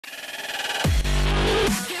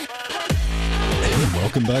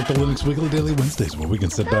Welcome back to Linux Weekly Daily Wednesdays, where we can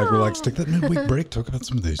sit back, relax, take that midweek break, talk about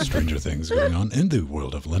some of these stranger things going on in the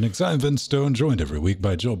world of Linux. I'm Vince Stone, joined every week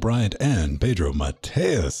by Jill Bryant and Pedro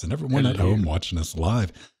Mateus, and everyone at home watching us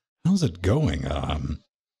live. How's it going?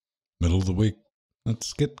 Middle of the week.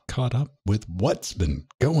 Let's get caught up with what's been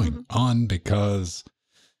going on, because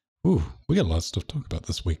we got a lot of stuff to talk about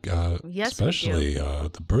this week, Yes, especially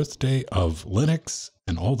the birthday of Linux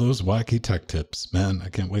and all those wacky tech tips. Man, I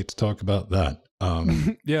can't wait to talk about that.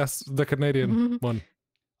 Yes, the Canadian one.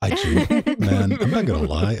 Man, I'm not gonna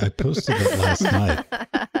lie, I posted it last night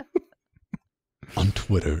on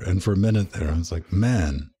Twitter, and for a minute there I was like,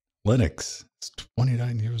 man, Linux is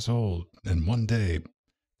 29 years old in one day.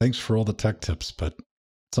 Thanks for all the tech tips, but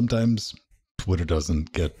sometimes Twitter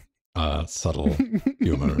doesn't get subtle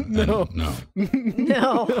humor. No. No.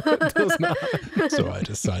 It does not. So I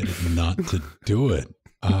decided not to do it.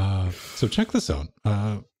 So check this out.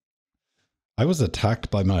 I was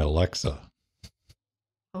attacked by my Alexa.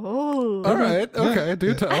 Oh. All right. Okay.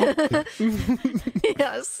 Do tell.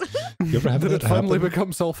 Yes. You ever have Did that it finally happen?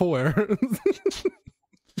 become self-aware?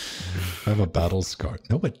 I have a battle scar.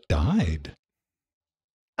 No, it died.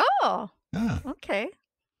 Oh. Yeah. Okay.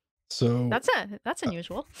 So That's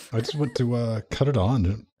unusual. I just went to cut it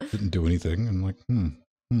on. It didn't do anything. I'm like,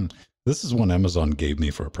 This is one Amazon gave me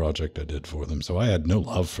for a project I did for them. So I had no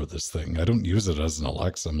love for this thing. I don't use it as an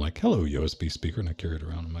Alexa. I'm like, hello, USB speaker. And I carry it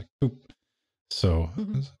around. I'm like, boop. So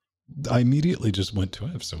I immediately just went to, I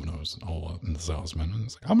have Sonos all in the salesman. And I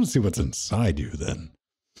was like, I'm going to see what's inside you then.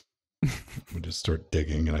 We just start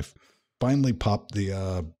digging. And I finally popped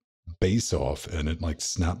the base off, and it like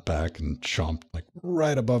snapped back and chomped like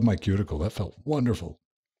right above my cuticle. That felt wonderful.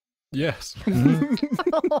 Yes.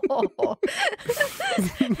 Oh.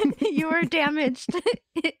 You were damaged. So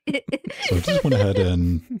I just went ahead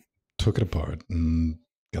and took it apart and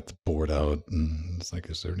got the board out, and it's like,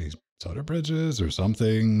 is there any solder bridges or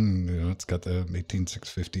something? You know, it's got the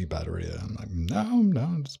 18650 battery. And I'm like,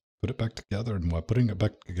 no, just put it back together. And while putting it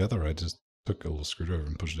back together, I just took a little screwdriver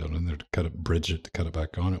and pushed it down in there to cut it, bridge it, to cut it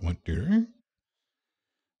back on. It went, Dear.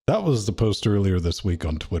 That was the post earlier this week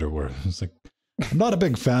on Twitter where it's like, I'm not a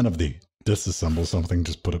big fan of the disassemble something,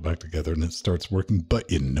 just put it back together and it starts working.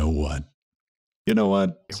 But you know what?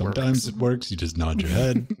 Sometimes it works. You just nod your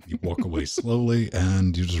head, you walk away slowly,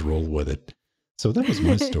 and you just roll with it. So that was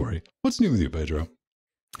my story. What's new with you, Pedro?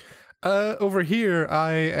 Over here,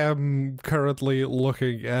 I am currently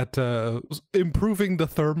looking at improving the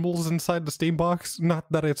thermals inside the Steam box.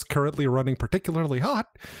 Not that it's currently running particularly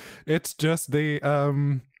hot. It's just the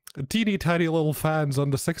teeny tiny little fans on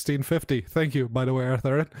the 1650. Thank you, by the way,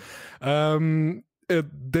 Arthur.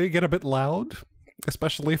 They get a bit loud,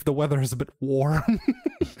 especially if the weather is a bit warm.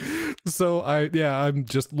 So I'm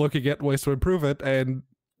just looking at ways to improve it, and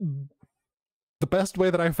the best way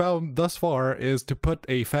that I found thus far is to put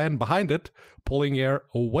a fan behind it, pulling air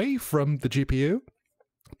away from the GPU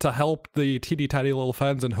to help the teeny tiny little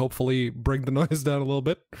fans and hopefully bring the noise down a little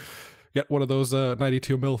bit. Get one of those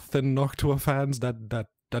 92mm thin Noctua fans, that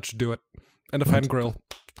should do it. And a fan grill.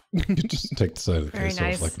 You just take the side of the Very case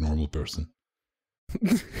nice. off like a normal person.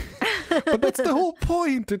 But that's the whole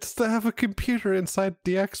point. It's to have a computer inside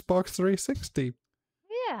the Xbox 360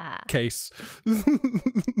 Yeah. case.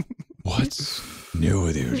 What's new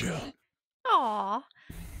with you, Jill? Aw.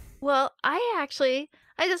 Well, I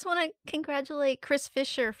just want to congratulate Chris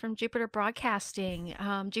Fisher from Jupiter Broadcasting.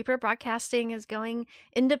 Jupiter Broadcasting is going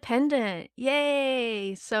independent.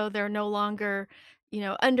 Yay! So they're no longer,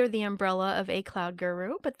 under the umbrella of A Cloud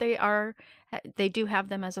Guru, but they do have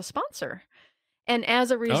them as a sponsor. And as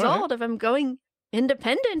a result of them going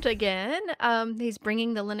independent again, he's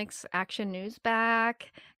bringing the Linux Action News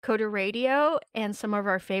back, Coder Radio, and some of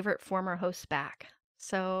our favorite former hosts back.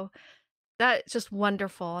 So that's just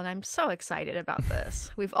wonderful, and I'm so excited about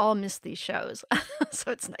this. We've all missed these shows,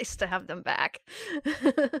 so it's nice to have them back.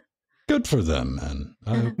 Good for them, man.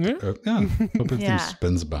 I hope everything Yeah.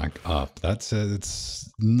 spins back up. That's it.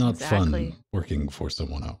 It's not Exactly. fun working for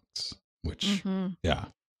someone else, which, Mhm. yeah,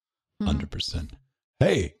 Mhm. 100%.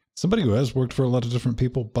 Hey, somebody who has worked for a lot of different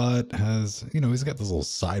people, but has, he's got this little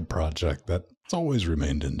side project that's always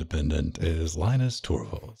remained independent, is Linus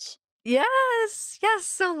Torvalds. Yes.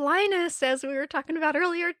 So Linus, as we were talking about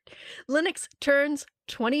earlier, Linux turns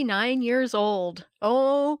 29 years old.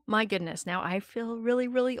 Oh my goodness. Now I feel really,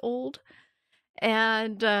 really old.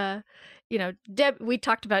 And, we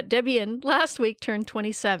talked about Debian last week turned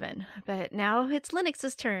 27, but now it's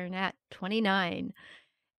Linux's turn at 29.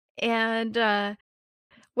 And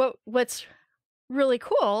what's really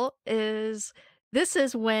cool is this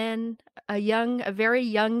is when a very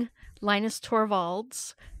young Linus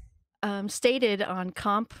Torvalds stated on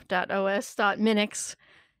comp.os.minix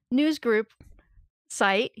newsgroup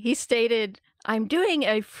site, he stated, "I'm doing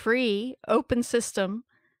a free open system.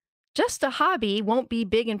 Just a hobby, won't be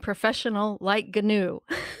big and professional like GNU."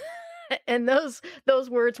 And those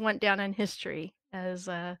words went down in history as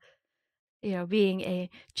being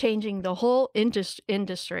changing the whole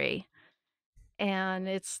industry. And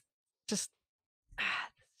it's just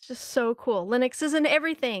so cool. Linux is in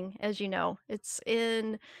everything, as you know. It's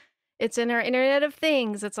in our Internet of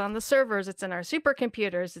Things, it's on the servers, it's in our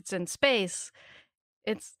supercomputers, it's in space.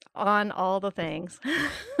 It's on all the things.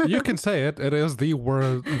 You can say it. It is the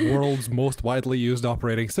world's most widely used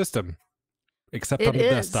operating system. Except on the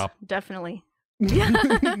desktop. Definitely.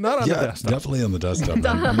 Not on the desktop. Definitely on the desktop.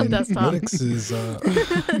 Not on the desktop. Linux is,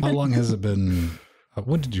 how long has it been?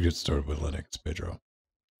 When did you get started with Linux, Pedro?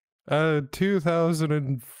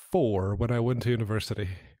 2004, when I went to university.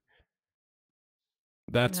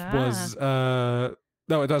 That was, no,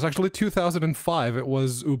 it was actually 2005. It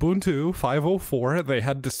was Ubuntu 5.04. They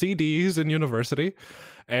had the CDs in university.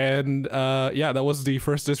 And yeah, that was the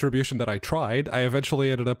first distribution that I tried. I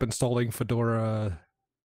eventually ended up installing Fedora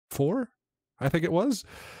 4, I think it was,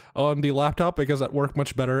 on the laptop because that worked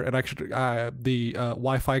much better. And actually, the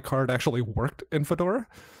Wi-Fi card actually worked in Fedora.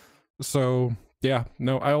 So yeah,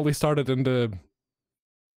 no, I only started in the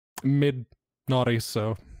mid-noughties,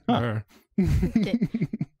 so...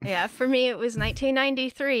 Yeah, for me it was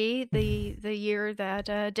 1993, the year that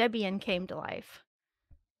Debian came to life.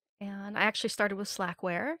 And I actually started with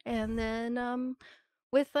Slackware, and then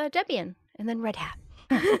with Debian, and then Red Hat.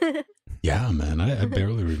 Yeah, man, I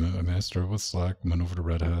barely remember. I mean, I started with Slack, went over to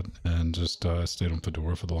Red Hat, and just stayed on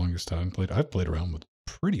Fedora for the longest time. I've played around with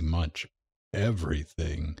pretty much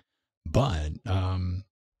everything, but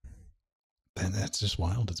and that's just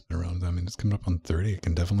wild. It's been around. I mean, it's coming up on 30. It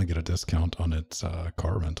can definitely get a discount on its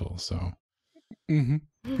car rental. So,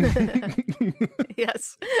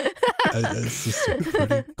 yes, it's just a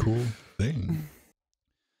pretty cool thing.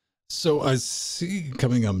 So I see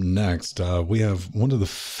coming up next, we have one of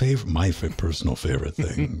the my personal favorite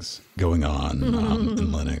things going on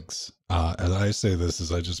in Linux. As I say this,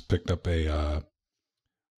 is I just picked up a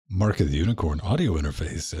Mark of the Unicorn audio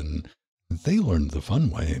interface, and they learned the fun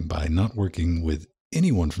way by not working with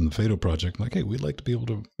anyone from the Fedora project. Like, hey, we'd like to be able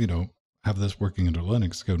to, have this working under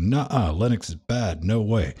Linux. Go, nah, Linux is bad. No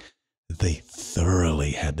way. They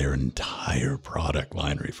thoroughly had their entire product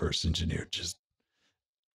line reverse engineered just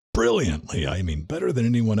brilliantly. I mean, better than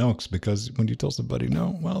anyone else, because when you tell somebody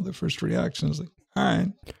no, well, their first reaction is like, all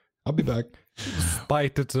right, I'll be back.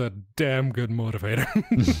 Spite, it's a damn good motivator.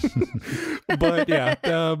 But yeah,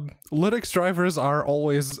 Linux drivers are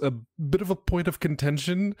always a bit of a point of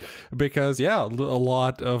contention because, yeah, a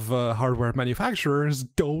lot of hardware manufacturers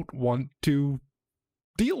don't want to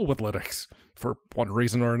deal with Linux for one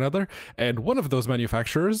reason or another. And one of those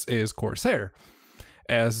manufacturers is Corsair,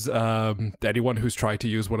 as anyone who's tried to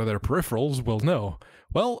use one of their peripherals will know.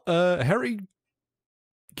 Well,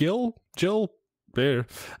 Jill here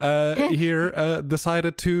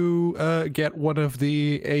decided to get one of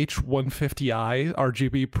the H150i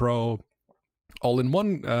RGB Pro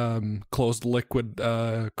all-in-one closed liquid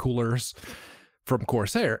coolers from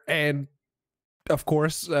Corsair. And of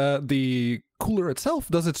course, the cooler itself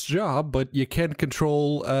does its job, but you can't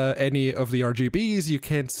control any of the RGBs. You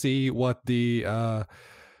can't see what the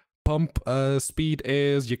pump speed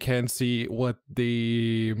is. You can't see what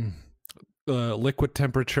the liquid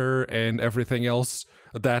temperature and everything else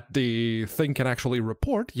that the thing can actually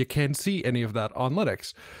report. You can't see any of that on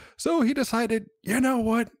Linux. So he decided, you know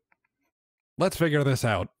what? Let's figure this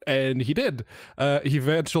out. And he did. He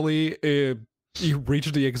eventually he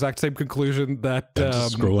reached the exact same conclusion that...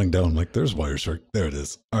 just scrolling down, like, there's Wireshark. There it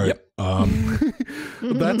is. All right. Yep.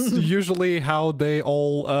 That's usually how they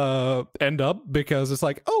all end up, because it's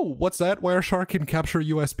like, oh, what's that? Wireshark can capture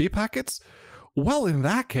USB packets? Well, in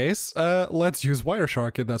that case, let's use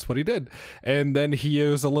Wireshark, and that's what he did. And then he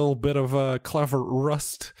used a little bit of clever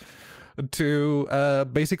Rust to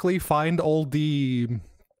basically find all the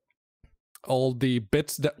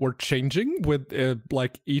bits that were changing with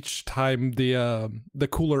like each time the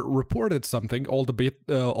cooler reported something, all the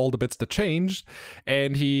bits that changed,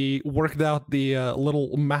 and he worked out the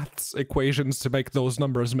little maths equations to make those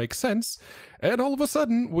numbers make sense. And all of a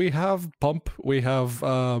sudden, we have pump, we have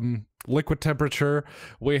liquid temperature,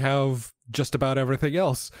 we have just about everything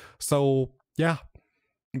else. So yeah,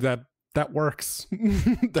 that works.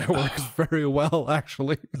 That works very well,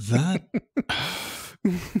 actually. That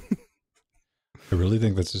I really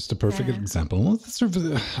think that's just a perfect example. Well, that's sort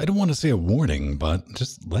of, I don't want to say a warning, but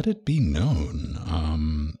just let it be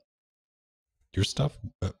known. your stuff,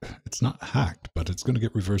 it's not hacked, but it's going to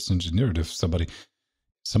get reverse engineered if somebody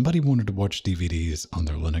wanted to watch DVDs on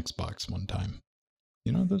their Linux box one time.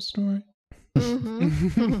 You know the story?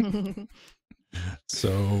 Mm-hmm.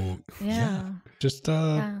 So yeah, just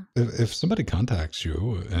if somebody contacts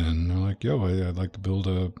you and they're like, "Yo, I'd like to build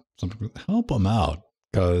something," help them out,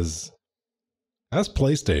 because that's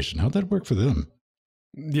PlayStation. How'd that work for them?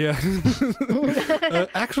 Yeah.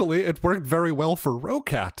 Actually, it worked very well for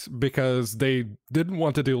Rocat because they didn't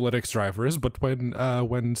want to do Linux drivers, but when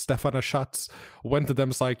Stefana Schatz went to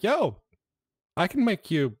them, it's like, "Yo, I can make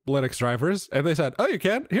you Linux drivers," and they said, "Oh, you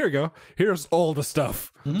can? Here you go. Here's all the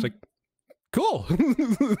stuff." It's like, cool.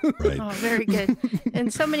 Right. Oh, very good.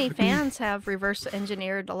 And so many fans have reverse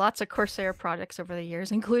engineered lots of Corsair products over the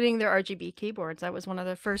years, including their RGB keyboards. That was one of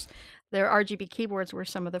the first. Their RGB keyboards were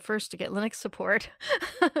some of the first to get Linux support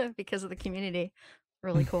because of the community.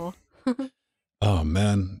 Really cool. Oh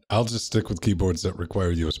man, I'll just stick with keyboards that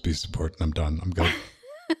require USB support, and I'm done. I'm good.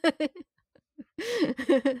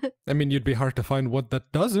 I mean, you'd be hard to find one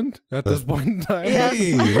that doesn't at this point in time. Yeah.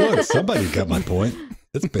 Hey, look, somebody got my point.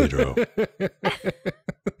 It's Pedro.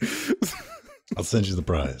 I'll send you the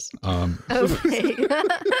prize. Okay.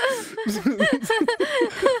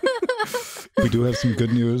 We do have some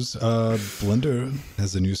good news. Blender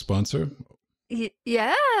has a new sponsor.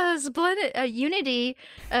 Yes, Unity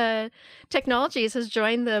Technologies has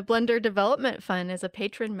joined the Blender Development Fund as a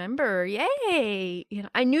patron member. Yay!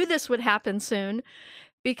 I knew this would happen soon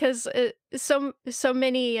because so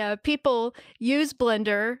many people use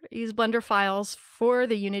Blender files for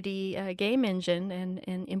the Unity game engine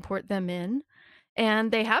and import them in,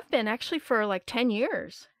 and they have been actually for like 10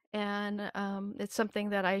 years. And it's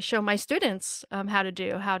something that I show my students how to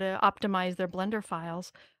do, how to optimize their Blender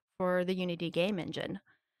files for the Unity game engine.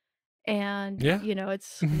 And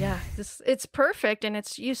it's perfect, and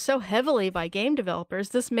it's used so heavily by game developers.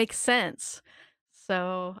 This makes sense.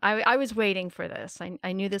 So I was waiting for this.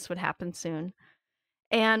 I knew this would happen soon.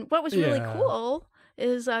 And what was really cool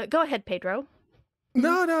is go ahead, Pedro.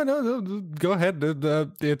 No, go ahead.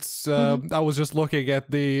 It's I was just looking at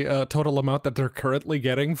the total amount that they're currently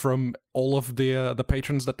getting from all of the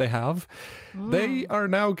patrons that they have. They are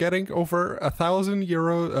now getting over 1,000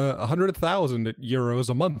 euro, 100,000 euros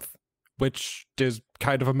a month, which is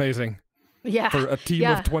kind of amazing. Yeah, for a team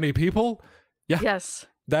of 20 people. Yeah, yes,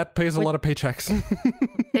 that pays a lot of paychecks.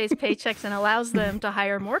 Pays paychecks and allows them to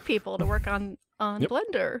hire more people to work on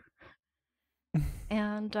Blender.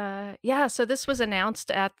 And so this was announced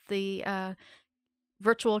at the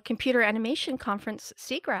Virtual Computer Animation Conference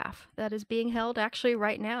SIGGRAPH that is being held actually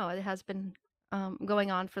right now. It has been going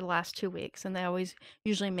on for the last 2 weeks, and they always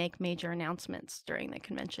usually make major announcements during the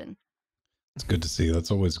convention. It's good to see.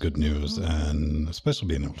 That's always good news, and especially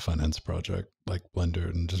being able to finance a project like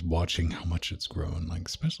Blender and just watching how much it's grown, like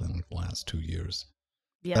especially in the last 2 years.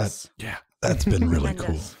 Yes. That's been really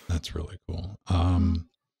cool. That's really cool.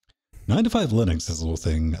 9 to 5 Linux has a little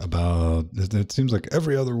thing about, it seems like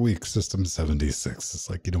every other week, System 76. It's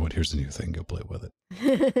like, you know what, here's a new thing, go play with it.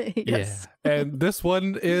 Yes. Yeah. And this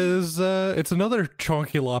one is, it's another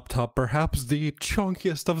chunky laptop, perhaps the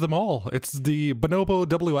chunkiest of them all. It's the Bonobo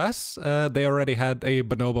WS. They already had a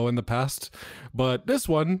Bonobo in the past, but this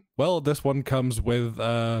one comes with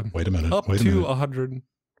wait a minute, up to 100.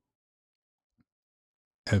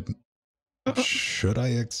 Should I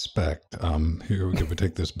expect, here we go, we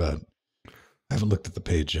take this bet. I haven't looked at the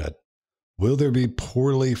page yet. Will there be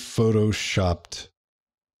poorly photoshopped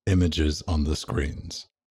images on the screens?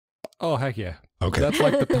 Oh, heck yeah. Okay. That's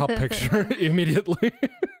like the top picture immediately.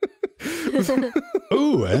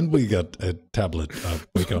 Oh, and we got a tablet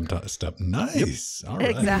wake on top step. Nice. All right.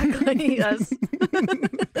 Exactly. Yes.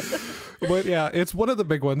 But yeah, it's one of the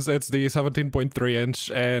big ones. It's the 17.3 inch,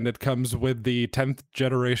 and it comes with the 10th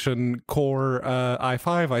generation Core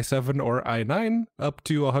i5, i7, or i9, up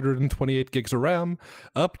to 128 gigs of RAM,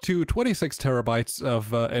 up to 26 terabytes of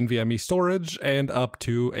NVMe storage, and up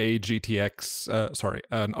to a an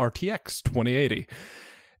RTX 2080.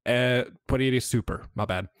 2080 Super, my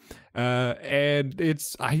bad. And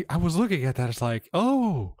it's, I was looking at that, it's like,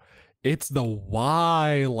 oh, it's the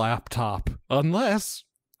Y laptop, unless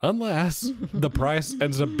the price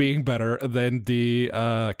ends up being better than the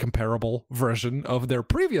comparable version of their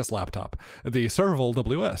previous laptop, the Serval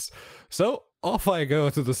WS. So off I go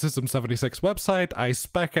to the System 76 website. I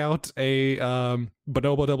spec out a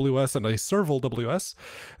Bonobo WS and a Serval WS.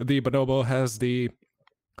 The Bonobo has the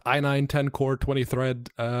i9 10 core 20 thread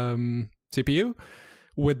CPU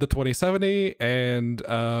with the 2070 and 2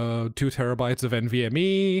 terabytes of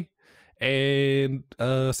NVMe and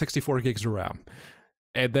 64 gigs of RAM.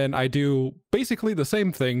 And then I do basically the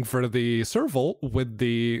same thing for the Serval with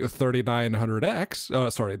the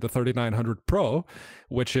 3900X, the 3900 Pro,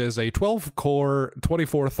 which is a 12-core,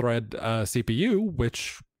 24-thread CPU,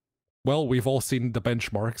 which, well, we've all seen the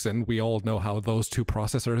benchmarks, and we all know how those two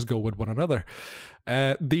processors go with one another.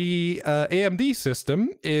 The AMD system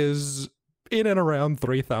is in and around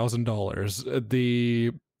 $3,000.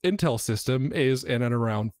 The Intel system is in and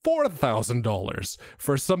around $4,000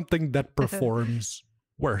 for something that performs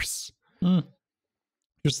worse. Here's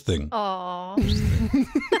the thing. Aww.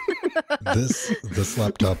 This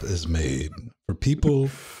laptop is made for people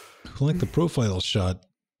who like the profile shot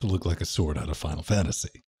to look like a sword out of Final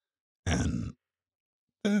Fantasy. And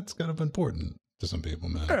that's kind of important to some people,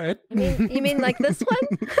 man. All right. You mean like this one?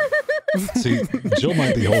 See, Jill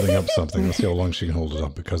might be holding up something. Let's see how long she can hold it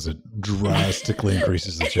up, because it drastically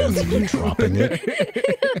increases the chance of you dropping it.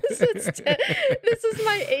 This is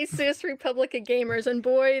my Asus Republic of Gamers, and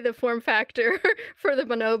boy, the form factor for the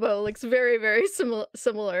Bonobo looks very, very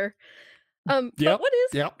similar. But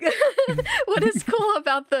what is cool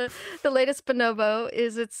about the latest Bonobo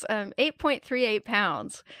is it's 8.38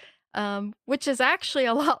 pounds. Which is actually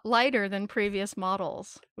a lot lighter than previous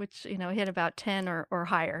models, which, hit about 10 or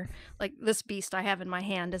higher. Like this beast I have in my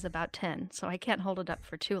hand is about 10, so I can't hold it up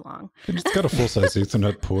for too long. And it's got a full-size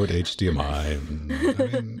Ethernet port, HDMI.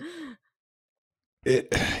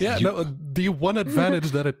 The one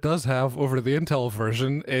advantage that it does have over the Intel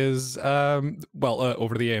version is, over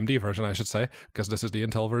the AMD version, I should say, because this is the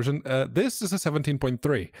Intel version. This is a 17.3.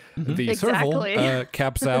 Mm-hmm. The Serval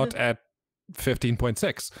caps out at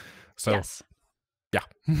 15.6. So, yes. Yeah.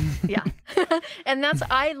 Yeah. And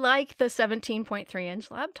I like the 17.3-inch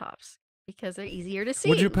laptops because they're easier to see.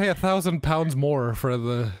 Would you pay £1,000 more for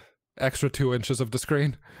the extra 2 inches of the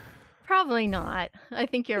screen? Probably not. I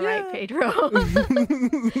think you're right, Pedro. I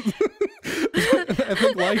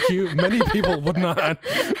think, like you, many people would not.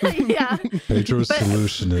 Yeah. Pedro's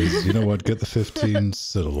solution is, you know what, get the 15,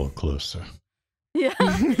 sit a little closer. Yeah,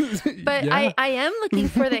 but Yeah. I am looking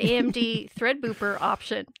for the AMD Threadbooper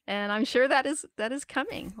option, and I'm sure that is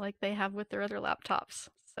coming, like they have with their other laptops.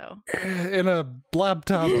 So in a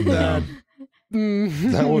laptop that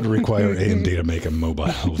would require AMD to make a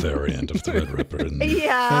mobile variant of Threadripper. And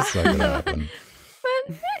yeah, that's not gonna happen.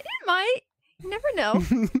 But it might. You never know.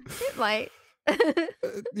 It might.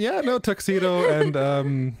 Tuxedo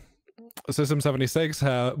and System 76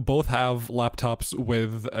 both have laptops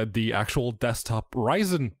with the actual desktop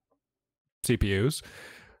Ryzen CPUs,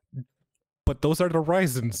 but those are the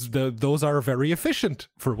Ryzens. Those are very efficient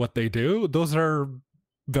for what they do. Those are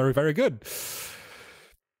very, very good.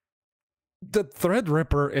 The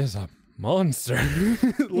Threadripper is a monster.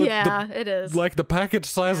 It is. Like the package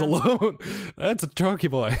size alone, that's a chunky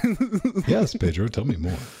boy. Yes, Pedro, tell me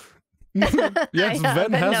more. Yes,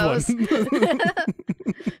 Ben has one.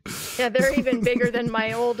 Yeah, they're even bigger than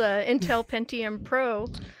my old Intel Pentium Pro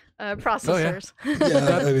processors.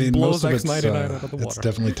 Yeah, I mean, blows most of X99 out of the it's water.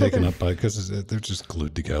 definitely taken up by, because they're just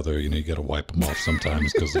glued together. You got to wipe them off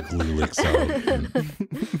sometimes because the glue leaks out.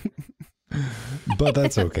 But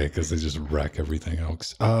that's okay, because they just wreck everything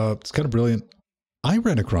else. It's kind of brilliant. I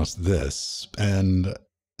ran across this, and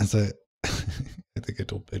as I think I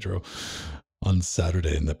told Pedro on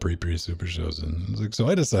Saturday in the pre super shows, and I was like, so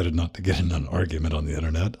I decided not to get in an argument on the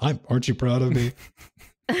internet. Aren't you proud of me?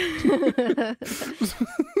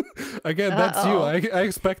 Again, that's you. I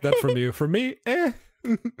expect that from you. For me,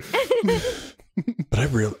 But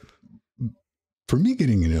for me,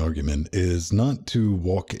 getting in an argument is not to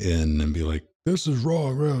walk in and be like, this is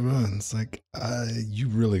wrong, wrong. It's like, you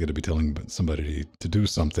really got to be telling somebody to do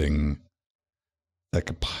something that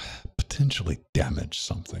could potentially damage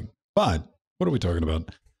something. But what are we talking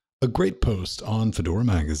about? A great post on Fedora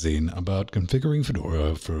magazine about configuring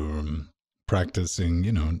Fedora for practicing,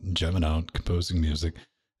 jamming out, composing music,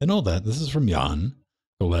 and all that. This is from Jan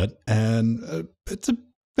Colette, and it's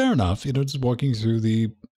fair enough, just walking through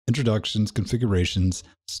the introductions, configurations,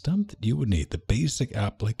 stuff that you would need, the basic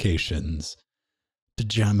applications to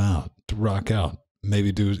jam out, to rock out.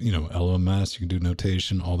 Maybe do, LMS, you can do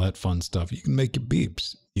notation, all that fun stuff. You can make your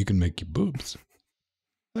beeps, you can make your boobs.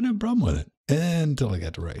 I had no problem with it until I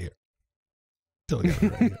got to right here.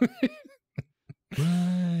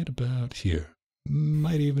 Right about here.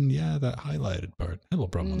 Might even, that highlighted part. I have a little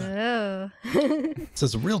problem with that. No. It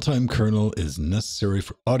says a real-time kernel is necessary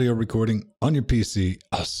for audio recording on your PC,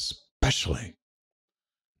 especially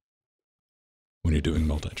when you're doing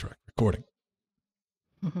multi-track recording.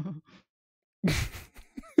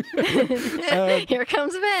 Here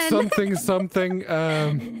comes Ben. Something.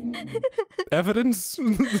 Evidence.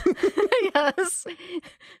 Yes.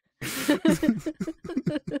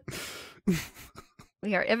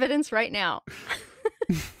 We are evidence right now.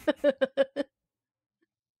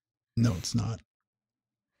 No, it's not.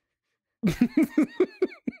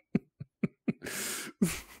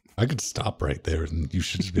 I could stop right there, and you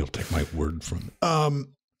should just be able to take my word from it.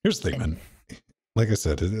 Here's the thing, man. Like I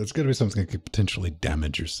said, it's going to be something that could potentially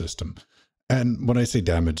damage your system. And when I say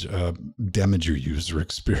damage, damage your user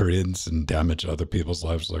experience and damage other people's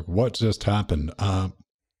lives. Like, what just happened?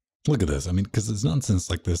 Look at this. I mean, because it's nonsense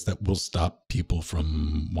like this that will stop people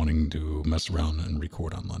from wanting to mess around and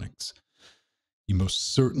record on Linux. You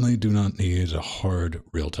most certainly do not need a hard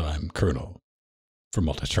real-time kernel for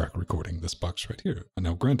multi-track recording. This box right here.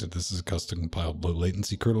 Now, granted, this is a custom compiled low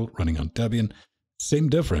latency kernel running on Debian. Same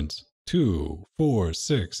difference. 2, 4,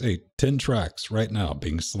 6, 8, 10 tracks right now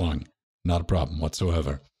being slung. Not a problem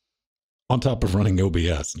whatsoever. On top of running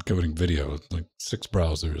OBS and coding video, like 6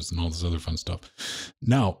 browsers and all this other fun stuff.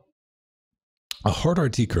 Now, a hard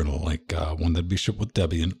RT kernel, like one that'd be shipped with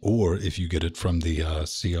Debian, or if you get it from the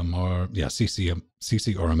CCRMA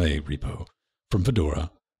repo from Fedora,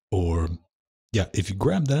 or if you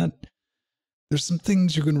grab that, there's some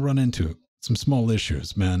things you're going to run into, some small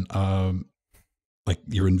issues, man. Like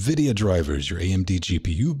your NVIDIA drivers, your AMD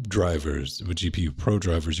GPU drivers, with GPU Pro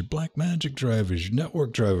drivers, your Blackmagic drivers, your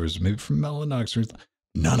network drivers, maybe from Mellanox, or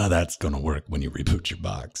none of that's going to work when you reboot your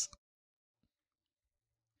box.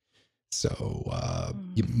 So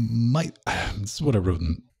you might, this is what I wrote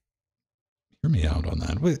in, hear me out on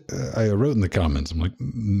that. I wrote in the comments, I'm like,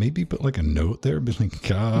 maybe put like a note there, be like,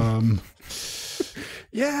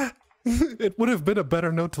 yeah. It would have been a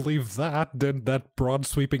better note to leave that than that broad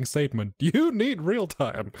sweeping statement. You need real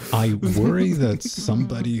time. I worry that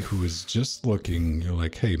somebody who is just looking, you're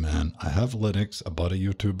like, hey man, I have Linux, I bought a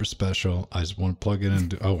YouTuber special, I just want to plug it in and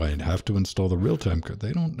do, oh, I have to install the real-time code.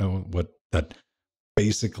 They don't know what that,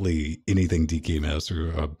 basically anything DKMS or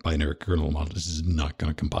a binary kernel model is not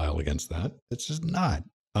going to compile against that. It's just not.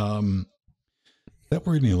 That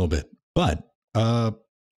worried me a little bit. But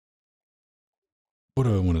what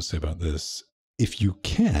do I want to say about this? If you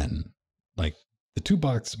can, like the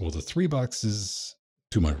 3 boxes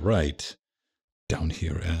to my right, down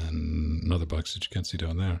here, and another box that you can't see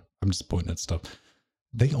down there. I'm just pointing at stuff.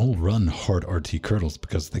 They all run hard RT kernels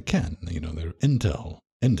because they can. You know, they're Intel,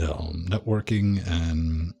 networking,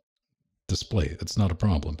 and display. It's not a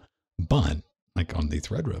problem. But like on the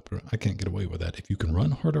Threadripper, I can't get away with that. If you can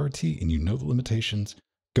run hard RT and you know the limitations,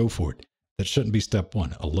 go for it. That shouldn't be step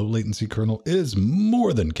one. A low latency kernel is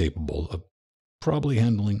more than capable of probably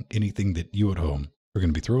handling anything that you at home are going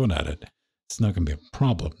to be throwing at it. It's not going to be a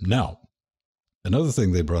problem. Now, another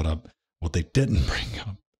thing they brought up, what they didn't bring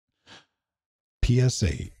up,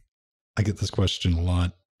 PSA. I get this question a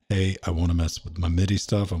lot. Hey, I want to mess with my MIDI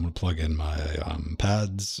stuff. I'm going to plug in my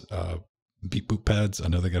pads, beat boot pads. I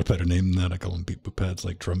know they got a better name than that. I call them beat boot pads,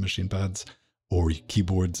 like drum machine pads, or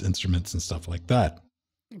keyboards, instruments, and stuff like that.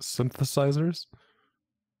 Synthesizers?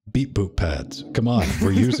 Beat boot pads. Come on,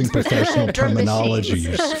 we're using professional terminology,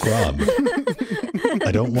 you scrub.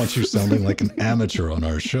 I don't want you sounding like an amateur on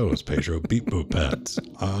our shows, Pedro. Beat boot pads.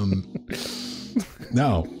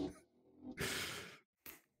 Now,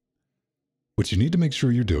 what you need to make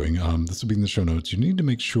sure you're doing, this will be in the show notes, you need to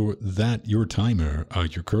make sure that your timer,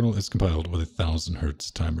 your kernel is compiled with 1,000 hertz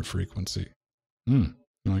timer frequency.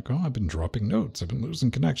 You're like, oh, I've been dropping notes. I've been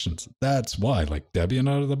losing connections. That's why, like Debian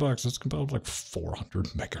out of the box, it's compiled like 400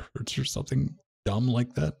 megahertz or something dumb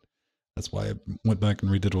like that. That's why I went back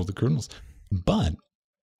and redid all the kernels. But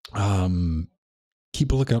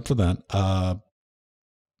keep a lookout for that.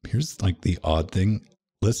 Here's like the odd thing.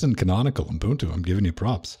 Listen, Canonical, Ubuntu, I'm giving you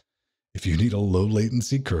props. If you need a low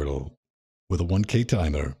latency kernel with a 1K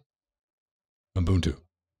timer, Ubuntu.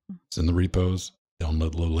 It's in the repos.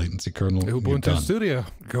 Download low latency kernel. Ubuntu Studio.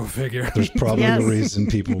 Go figure. There's probably a reason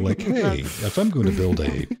people are like, hey, if I'm going to build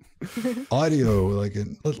a audio, like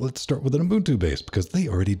let's start with an Ubuntu base because they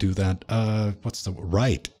already do that. What's the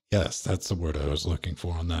right? Yes, that's the word I was looking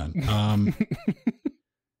for on that.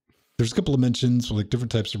 There's a couple of mentions for like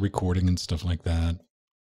different types of recording and stuff like that.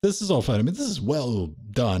 This is all fine. I mean, this is well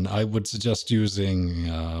done. I would suggest using,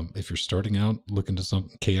 if you're starting out, look into some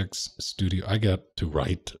KX Studio. I got to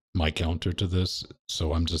write my counter to this,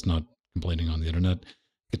 so I'm just not complaining on the internet.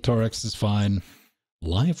 GuitarX is fine.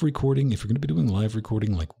 Live recording, if you're going to be doing live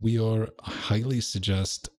recording like we are, I highly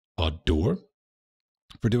suggest Audoor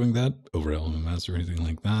for doing that over LMMS or anything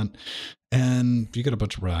like that. And you get a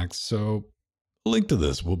bunch of racks, so a link to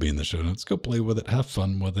this will be in the show notes. Go play with it, have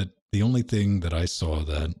fun with it. The only thing that I saw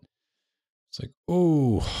that it's like,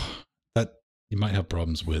 oh, that you might have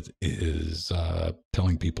problems with is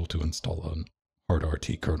telling people to install a hard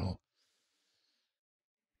RT kernel.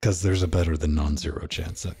 Because there's a better than non-zero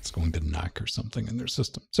chance that's going to knock or something in their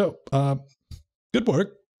system. So, good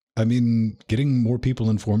work. I mean, getting more people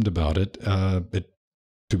informed about it.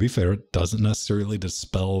 To be fair, it doesn't necessarily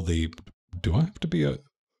dispel the, do I have to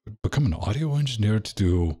become an audio engineer to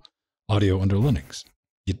do audio under Linux?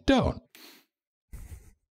 You don't.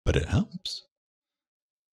 But it helps.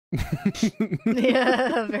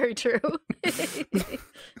 Yeah, very true.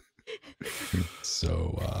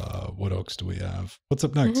 So, what else do we have? What's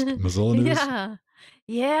up next? Mozilla news? Yeah,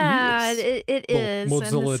 Yes. it is. and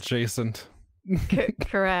Mozilla this- adjacent.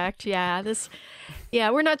 correct. Yeah,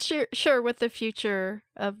 we're not sure what the future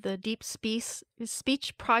of the deep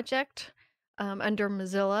speech project under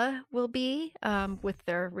Mozilla will be with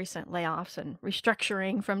their recent layoffs and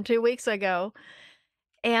restructuring from 2 weeks ago.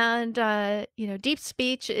 And deep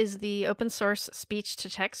speech is the open source speech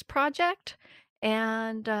to text project,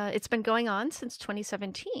 and it's been going on since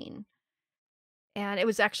 2017. And it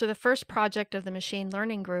was actually the first project of the machine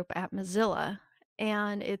learning group at Mozilla.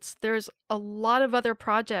 And there's a lot of other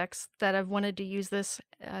projects that have wanted to use this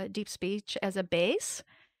deep speech as a base,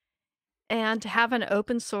 and to have an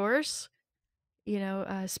open source,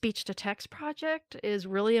 speech to text project is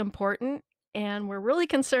really important. And we're really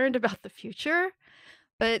concerned about the future.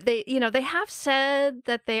 But they have said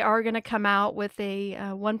that they are going to come out with a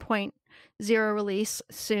 1.0 release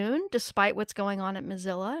soon, despite what's going on at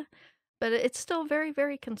Mozilla. But it's still very,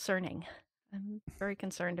 very concerning. I'm very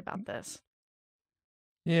concerned about this.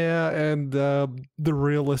 Yeah, and the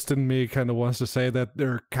realist in me kind of wants to say that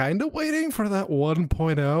they're kind of waiting for that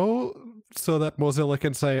 1.0 so that Mozilla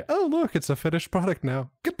can say, oh, look, it's a finished product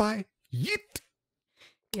now. Goodbye. Yeet.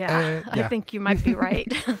 Yeah, I yeah. think you might be right.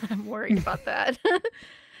 I'm worried about that.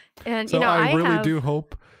 And, So I really have... do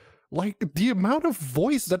hope, like, the amount of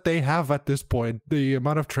voice that they have at this point, the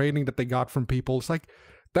amount of training that they got from people, it's like,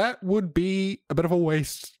 that would be a bit of a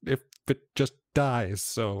waste if it just dies.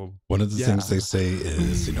 So one of the things they say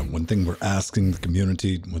is, one thing we're asking the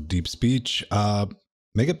community with deep speech,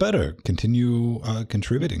 make it better, continue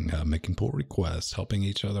contributing, making pull requests, helping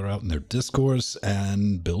each other out in their discourse,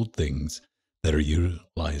 and build things that are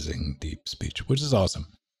utilizing deep speech, which is awesome.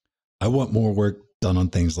 I want more work done on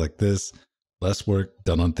things like this, less work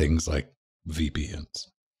done on things like VPNs.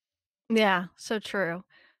 Yeah, so true.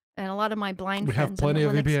 And a lot of my blind we have friends in the plenty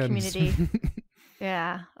of Linux VPNs. community,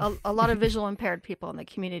 yeah, a lot of visual impaired people in the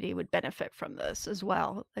community would benefit from this as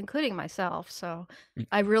well, including myself. So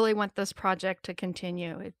I really want this project to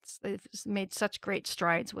continue. It's made such great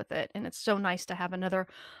strides with it, and it's so nice to have another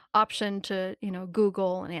option to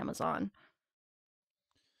Google and Amazon.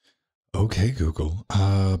 Okay, Google,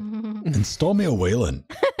 install me a Wayland.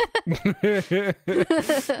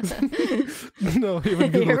 No,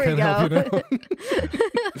 even Google Here we can't help go. you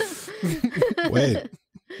now. Wait,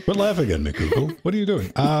 quit laughing at me, Google. What are you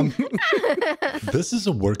doing? This is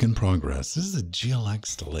a work in progress. This is a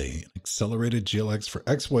GLX delay, accelerated GLX for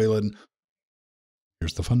X Wayland.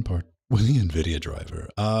 Here's the fun part with the NVIDIA driver.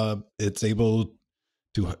 It's able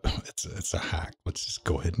to. It's a hack. Let's just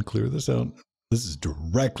go ahead and clear this out. This is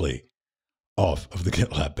directly off of the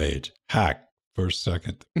GitLab page. Hack. First,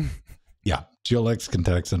 second. Yeah, GLX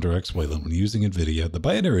contacts under X Wayland when using NVIDIA, the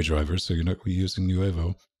binary driver, so you're not using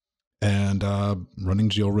Nuevo, and running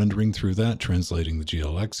GL rendering through that, translating the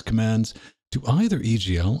GLX commands to either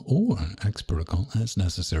EGL or X protocol as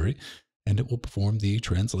necessary, and it will perform the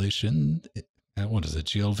translation at, what is it,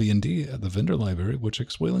 GLVND at the vendor library, which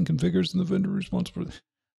X Wayland configures and the vendor responsible.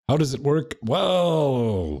 How does it work?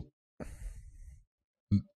 Well,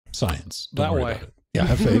 science. Don't worry about it. Yeah,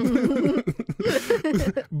 have faith.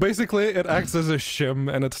 Basically, it acts as a shim,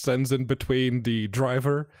 and it stands in between the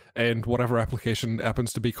driver and whatever application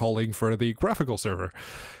happens to be calling for the graphical server.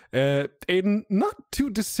 In not too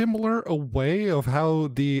dissimilar a way of how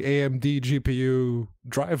the AMD GPU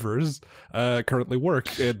drivers currently work.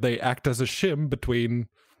 They act as a shim between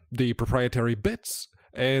the proprietary bits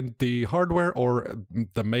and the hardware, or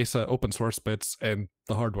the Mesa open source bits and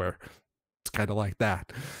the hardware. It's kind of like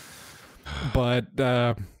that. But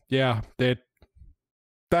yeah,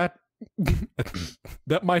 that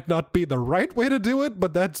might not be the right way to do it,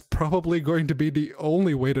 but that's probably going to be the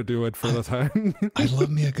only way to do it for the time. I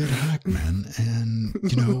love me a good hack, man. And,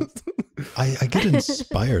 I get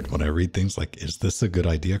inspired when I read things like, is this a good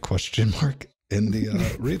idea? Question mark in the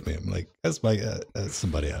README. I'm like, that's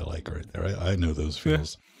somebody I like right there. I know those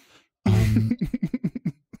feels.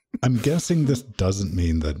 I'm guessing this doesn't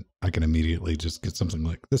mean that I can immediately just get something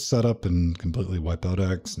like this set up and completely wipe out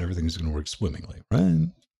X and everything's going to work swimmingly, right?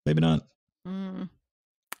 Maybe not.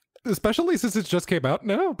 Especially since it just came out.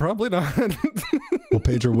 No, probably not. Well,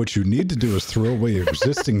 Pedro, what you need to do is throw away your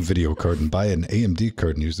existing video card and buy an AMD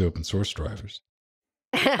card and use the open source drivers.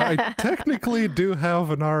 I technically do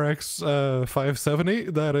have an RX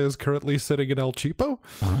 570 that is currently sitting in El Cheapo.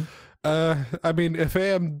 I mean, if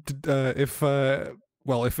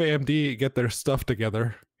AMD get their stuff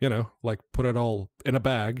together, you know, like put it all in a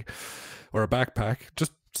bag or a backpack,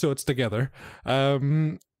 just so it's together,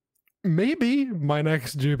 maybe my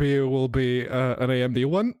next GPU will be an AMD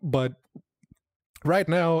one, but right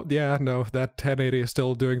now, yeah, no, that 1080 is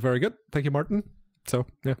still doing very good. Thank you, Martin. So,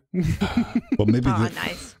 yeah. Well, maybe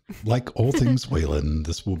nice. like all things Wayland,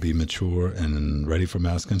 this will be mature and ready for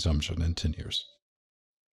mass consumption in 10 years.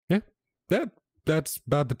 Yeah, that's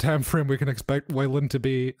about the time frame we can expect Wayland to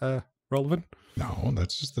be relevant. No,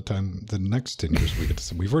 that's just the time, the next 10 years we get to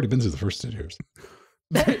see. We've already been through the first 10 years.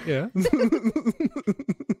 Yeah.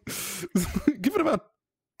 Give it about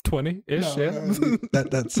 20-ish, No, yeah.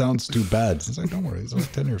 that sounds too bad. It's like, don't worry, it's only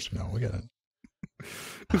 10 years from now. We get it.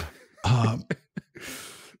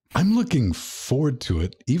 I'm looking forward to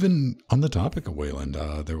it. Even on the topic of Wayland,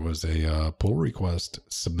 there was a pull request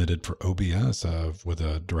submitted for OBS with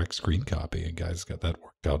a direct screen copy, and guys got that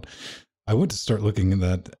worked out. I went to start looking at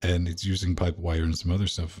that, and it's using PipeWire and some other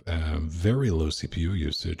stuff. Very low CPU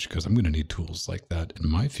usage, because I'm going to need tools like that in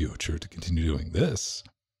my future to continue doing this.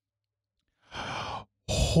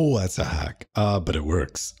 Oh, that's a hack, but it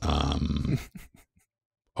works.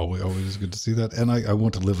 Always good to see that. And I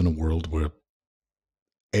want to live in a world where,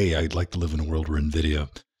 I'd like to live in a world where NVIDIA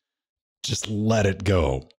just let it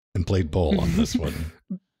go and played ball on this one.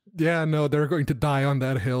 Yeah, no, they're going to die on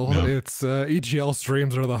that hill. No. It's EGL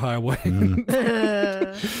streams are the highway.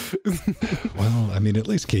 Well, I mean, at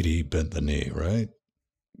least KDE bent the knee, right?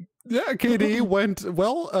 Yeah, KDE went,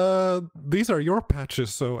 well, these are your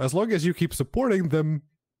patches, so as long as you keep supporting them,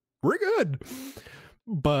 we're good.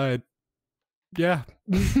 But yeah,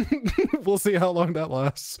 we'll see how long that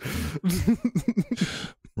lasts.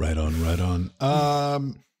 Right on.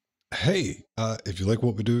 Hey, if you like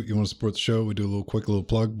what we do, you want to support the show, we do a quick little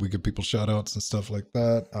plug. We give people shout outs and stuff like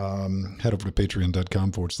that. Head over to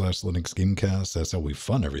patreon.com/Linux Gamecast. That's how we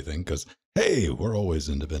fund everything, because, hey, we're always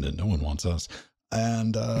independent. No one wants us.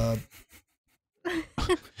 And we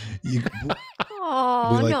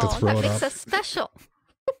like to throw it that makes up. us special.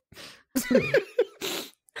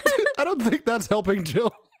 I don't think that's helping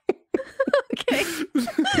Jill. Okay.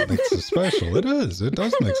 It makes us special. It is. It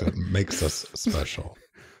does makes us special.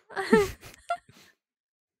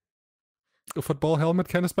 A football helmet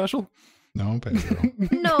kind of special? No, Pedro.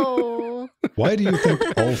 No. Why do you think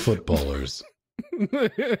all footballers?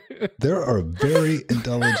 There are very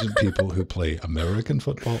intelligent people who play American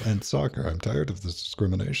football and soccer. I'm tired of this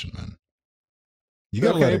discrimination, man. You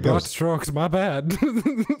gotta let it go. Broad strokes, my bad.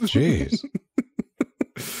 Jeez.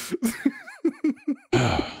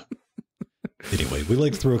 Anyway, we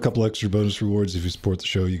like to throw a couple extra bonus rewards. If you support the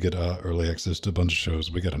show, you get early access to a bunch of shows.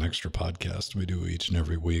 We got an extra podcast we do each and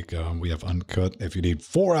every week. We have Uncut. If you need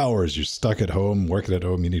 4 hours, you're stuck at home, working at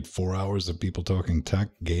home, you need 4 hours of people talking tech,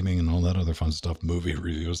 gaming, and all that other fun stuff, movie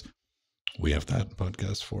reviews. We have that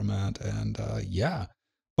podcast format. And yeah,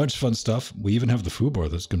 bunch of fun stuff. We even have the Foo Bar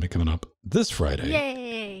that's going to be coming up this Friday.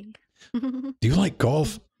 Yay. Do you like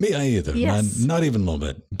golf? Me either, Yes. man. Not even a little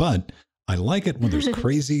bit. But I like it when there's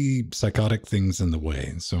crazy, psychotic things in the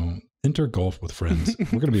way. So enter golf with friends.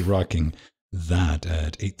 We're going to be rocking that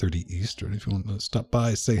at 8:30 Eastern. If you want to stop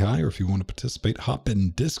by, say hi, or if you want to participate, hop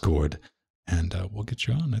in Discord, and we'll get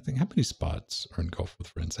you on. I think, how many spots are in golf with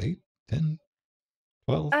friends? 8, 10,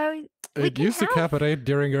 12? It used to cap at 8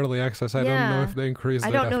 during early access. I don't know if they increased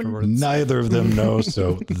it afterwards. Neither of them know,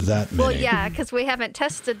 so that many. Well, yeah, because we haven't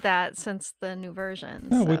tested that since the new version.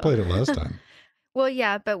 No, we played it last time. Well,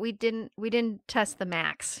 yeah, but we didn't test the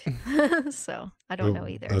max. So I don't know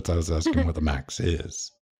either. That's why I was asking what the max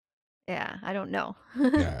is. Yeah, I don't know.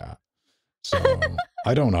 Yeah. So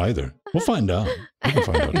I don't either. We'll find out. We can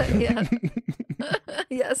find out together. Yeah.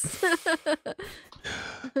 Yes.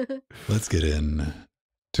 Let's get in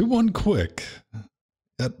to one quick,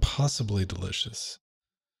 yet possibly delicious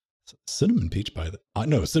cinnamon peach pie.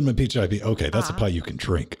 No, cinnamon peach IPA. Okay, that's a pie you can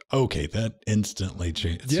drink. Okay, that instantly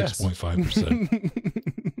changed.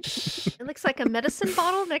 6.5%. It looks like a medicine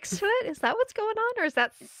bottle next to it. Is that what's going on, or is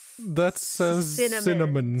that? That says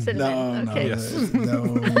cinnamon. Cinnamon. No, Okay.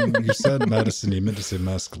 no. You said medicine. You meant to say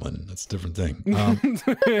mescaline. That's a different thing.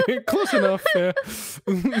 Close enough. Yeah.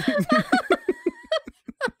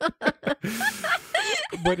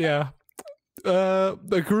 But yeah.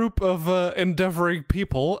 A group of endeavoring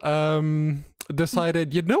people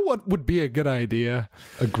decided, you know what would be a good idea?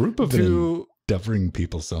 A group of Devouring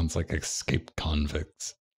people sounds like escaped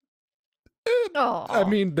convicts. I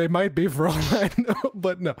mean, they might be for all I know,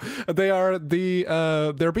 but no.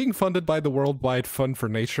 They're being funded by the Worldwide Fund for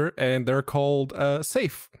Nature, and they're called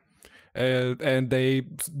SAFE. And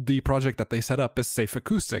the project that they set up is Safe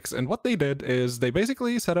Acoustics. And what they did is they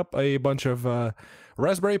basically set up a bunch of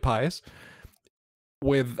Raspberry Pis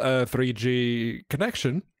with a 3G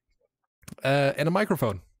connection and a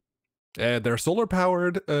microphone. They're solar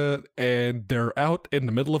powered, and they're out in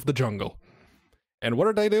the middle of the jungle. And what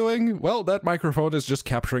are they doing? Well, that microphone is just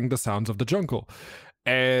capturing the sounds of the jungle.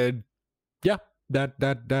 And yeah,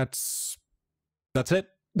 that's it.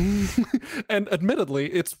 And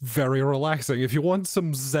admittedly, it's very relaxing. If you want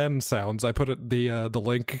some Zen sounds, I put the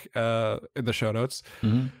link in the show notes.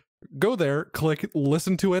 Mm-hmm. Go there, click,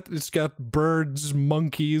 listen to it. It's got birds,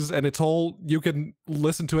 monkeys, and it's all, you can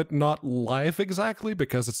listen to it not live exactly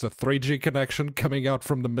because it's a 3G connection coming out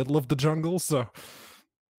from the middle of the jungle, so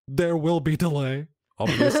there will be delay,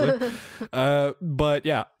 obviously. But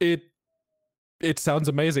yeah, it sounds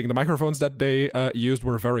amazing. The microphones that they used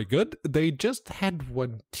were very good. They just had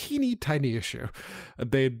one teeny tiny issue.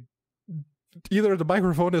 Either the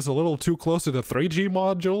microphone is a little too close to the 3G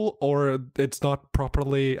module, or it's not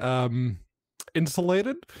properly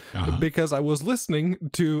insulated. Because I was listening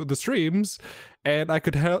to the streams, and I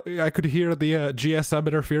could hear the GSM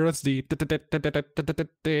interference.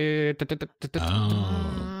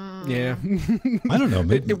 Yeah, I don't know.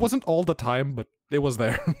 Maybe it wasn't all the time, but it was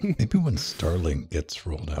there. Maybe when Starlink gets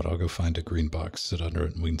rolled out, I'll go find a green box, sit under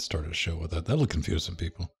it, and we can start a show with that. That'll confuse some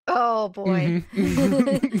people. Oh boy.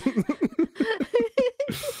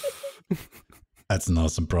 That's an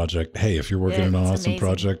awesome project. Hey, if you're working on an awesome amazing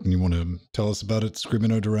project and you want to tell us about it, scream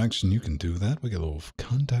in our direction, you can do that. We got a little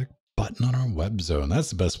contact button on our web zone. That's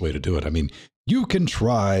the best way to do it. I mean, you can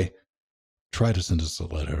try to send us a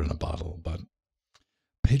letter in a bottle, but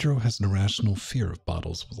Pedro has an irrational fear of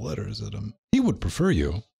bottles with letters in them. He would prefer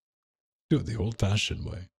you do it the old-fashioned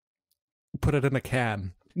way. Put it in a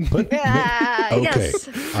can. Okay, yes.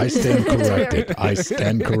 I stand corrected. I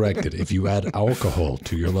stand corrected. If you add alcohol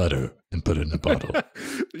to your letter and put it in a bottle.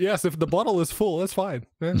 Yes, if the bottle is full, that's fine.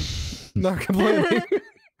 Not complaining.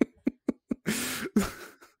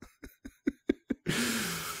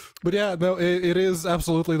 But yeah, no, it is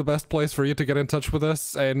absolutely the best place for you to get in touch with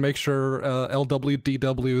us, and make sure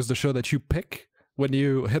LWDW is the show that you pick when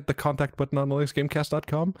you hit the contact button on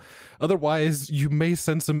linuxgamecast.com. Otherwise, you may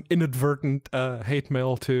send some inadvertent hate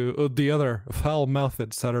mail to the other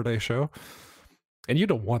foul-mouthed Saturday show, and you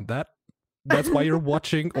don't want that. That's why you're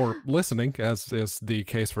watching or listening, as is the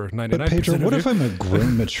case for 99% But Pedro, of what you. if I'm a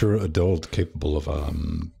grown, mature adult capable of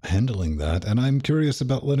handling that, and I'm curious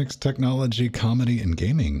about Linux technology, comedy, and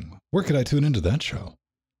gaming? Where could I tune into that show?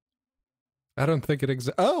 I don't think it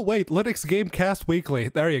exists. Oh, wait, Linux Gamecast Weekly.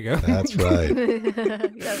 There you go. That's right.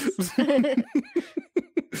 Yes.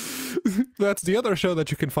 That's the other show that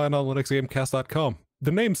you can find on linuxgamecast.com.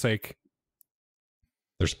 The namesake.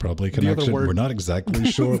 There's probably a The other connection. word. We're not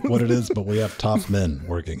exactly sure what it is, but we have top men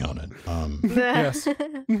working on it. Yes.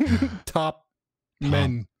 Top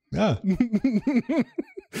men. Yeah,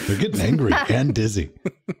 they're getting angry and dizzy.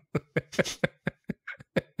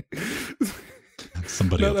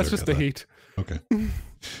 Somebody No, out that's there just got the that. heat. Okay.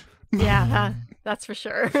 Yeah, that's for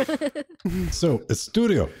sure. So a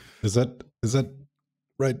studio, is that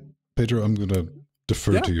right, Pedro? I'm going to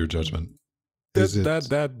defer Yeah. to your judgment. Is it?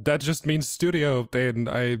 That just means studio, and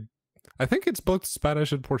I think it's both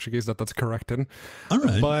Spanish and Portuguese that's correct in. All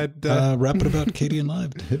right. But Rap it about Katie and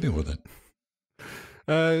Live. Hit me with it.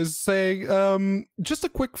 saying just a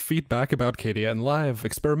quick feedback about KDN Live.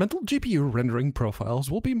 Experimental GPU rendering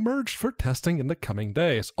profiles will be merged for testing in the coming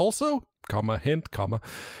days. Also, hint,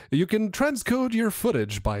 you can transcode your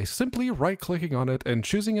footage by simply right-clicking on it and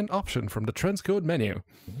choosing an option from the transcode menu.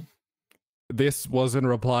 This was in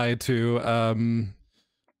reply to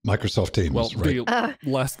Microsoft Teams, well, right? the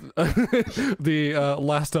last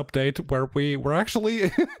last update where we were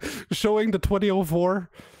actually showing the 2004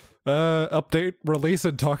 update release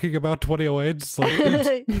and talking about 2008. It's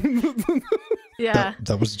like, Yeah.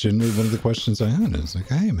 That was genuinely one of the questions I had. It's like,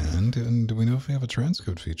 hey, man, do we know if we have a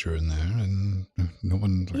transcode feature in there? And no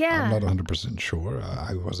one, Yeah. I'm not 100% sure.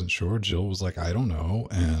 I wasn't sure. Jill was like, I don't know.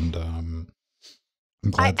 And I'm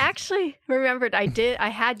I glad. actually remembered I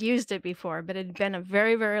had used it before, but it had been a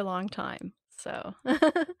very, very long time. So,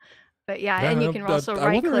 but yeah, and you can also I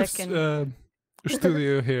right wonder click if, and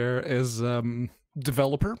Studio here is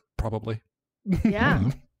developer, probably. yeah,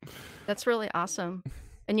 that's really awesome.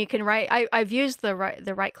 And you can I've used the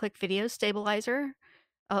right click video stabilizer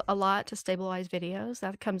a lot to stabilize videos.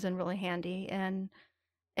 That comes in really handy. And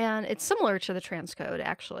And it's similar to the transcode,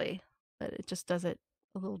 actually, but it just does it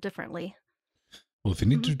a little differently. Well, if you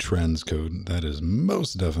need to transcode, that is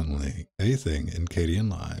most definitely a thing in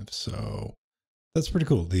KDN Live. So that's pretty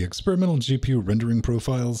cool. The experimental GPU rendering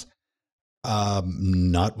profiles,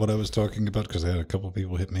 not what I was talking about, because I had a couple of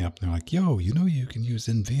people hit me up and they're like, yo, you know you can use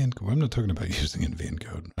NVENCode. Well, I'm not talking about using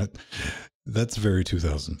NVENCode. That's very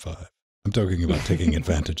 2005. I'm talking about taking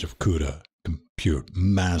advantage of CUDA compute,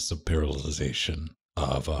 massive parallelization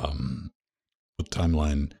of with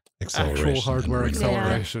timeline acceleration. Actual hardware and rendering.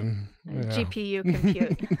 acceleration. Yeah. GPU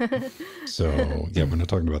compute. So yeah, we're not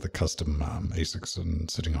talking about the custom ASICs and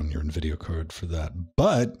sitting on your NVIDIA card for that.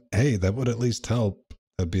 But hey, that would at least help.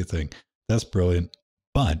 That'd be a thing. That's brilliant.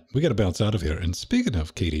 But we got to bounce out of here. And speaking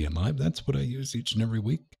of KDN Live, that's what I use each and every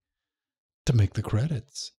week to make the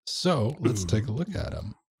credits. So let's take a look at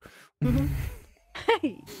them.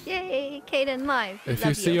 Yay, Kaden Live. If Love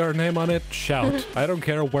you see our name on it, shout. I don't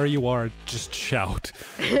care where you are, just shout.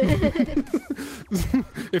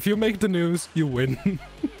 If you make the news, you win.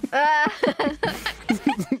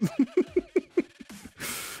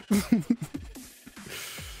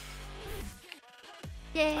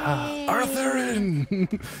 Yay. Arthur,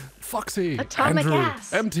 Foxy, Atomic Andrew,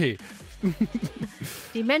 Ass. Empty,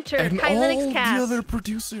 Dementor, and Kai all Linux the Cast, other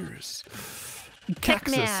producers.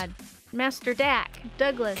 Caxus, TechMad, Master Dak,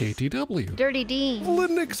 Douglas, KTW, Dirty Dean,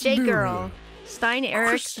 Linux J Guru, Girl, Stein Eric,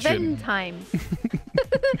 Christian. Sventime,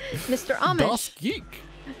 Mr. Amish, Das Geek,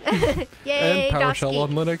 Yay, and Das PowerShell Geek.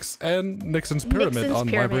 on Linux, and Nixon's Pyramid Nixon's on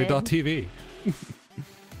Pyramid. Library.tv.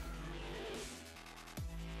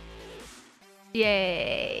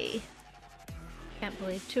 Yay. Can't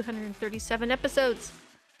believe 237 episodes.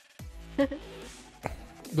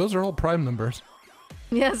 Those are all Prime numbers.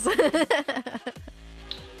 Yes.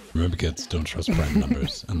 Remember, kids, don't trust prime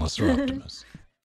numbers unless they're Optimus.